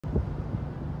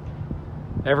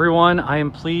Everyone, I am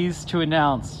pleased to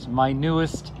announce my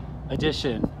newest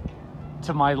addition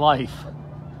to my life.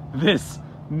 This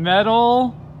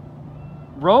metal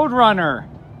Roadrunner.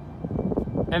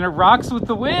 And it rocks with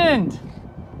the wind.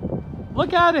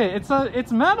 Look at it,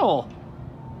 it's metal.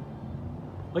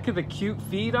 Look at the cute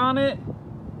feet on it.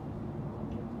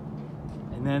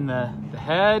 And then the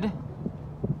head.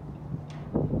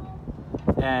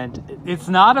 And it's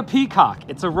not a Peacock,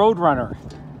 it's a Roadrunner.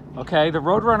 Okay, the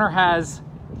Roadrunner has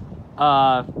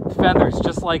feathers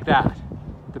just like that.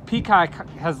 The Peacock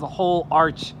has the whole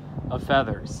arch of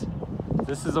feathers.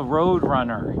 This is a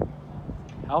Roadrunner.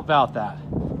 How about that?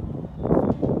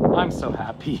 I'm so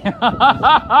happy.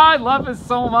 I love it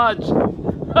so much.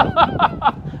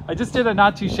 I just did a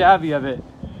not too shabby of it.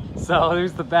 So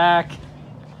there's the back.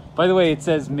 By the way, it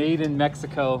says made in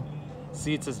Mexico.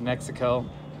 See, it says Mexico.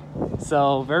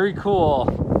 So very cool.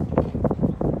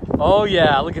 Oh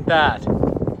yeah, look at that.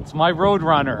 It's my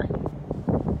Roadrunner.